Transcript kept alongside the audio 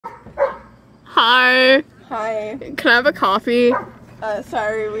Hi. Hi. Can I have a coffee?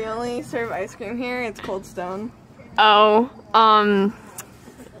 Sorry, we only serve ice cream here. It's Coldstone. Oh,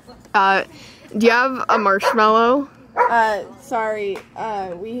 do you have a marshmallow? Sorry,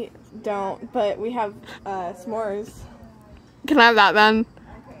 we don't, but we have, s'mores. Can I have that then?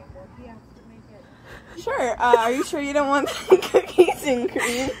 Sure, are you sure you don't want cookies and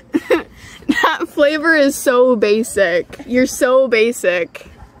cream? That flavor is so basic. You're so basic.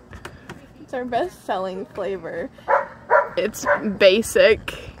 It's our best-selling flavor. It's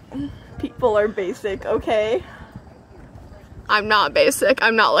basic. People are basic, okay? I'm not basic.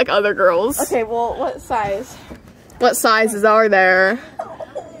 I'm not like other girls. Okay, well, what size? What sizes are there?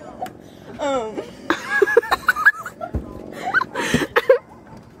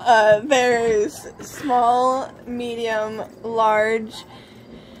 There's small, medium, large,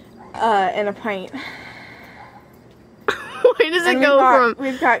 and a pint. Why does it go from...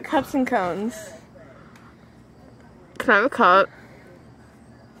 We've got cups and cones. Can I have a cup?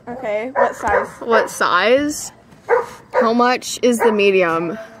 Okay, what size? What size? How much is the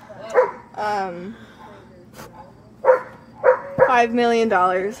medium? $5 million.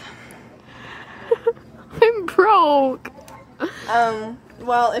 I'm broke.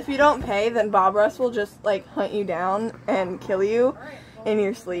 Well, if you don't pay, then Bob Ross will just, like, hunt you down and kill you in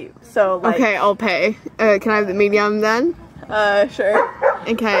your sleep. So, like... Okay, I'll pay. Can I have the medium then? Sure.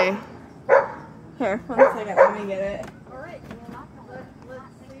 Okay. Here, 1 second, let me get it.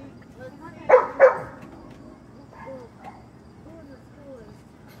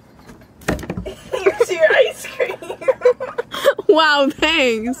 Here's your ice cream. Wow,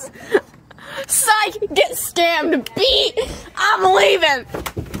 thanks. Psych! Get scammed, beat! I'm leaving!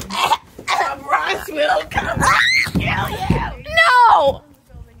 Bob Ross will come kill you! No!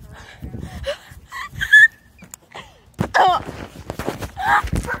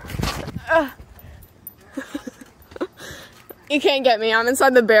 You can't get me. I'm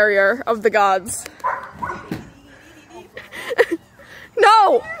inside the barrier of the gods.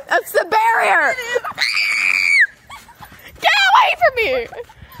 No! That's the barrier! Get away from me!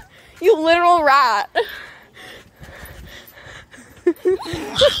 You literal rat.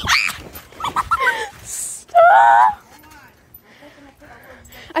 Stop!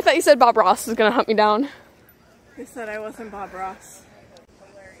 I thought you said Bob Ross was gonna hunt me down. I said I wasn't Bob Ross.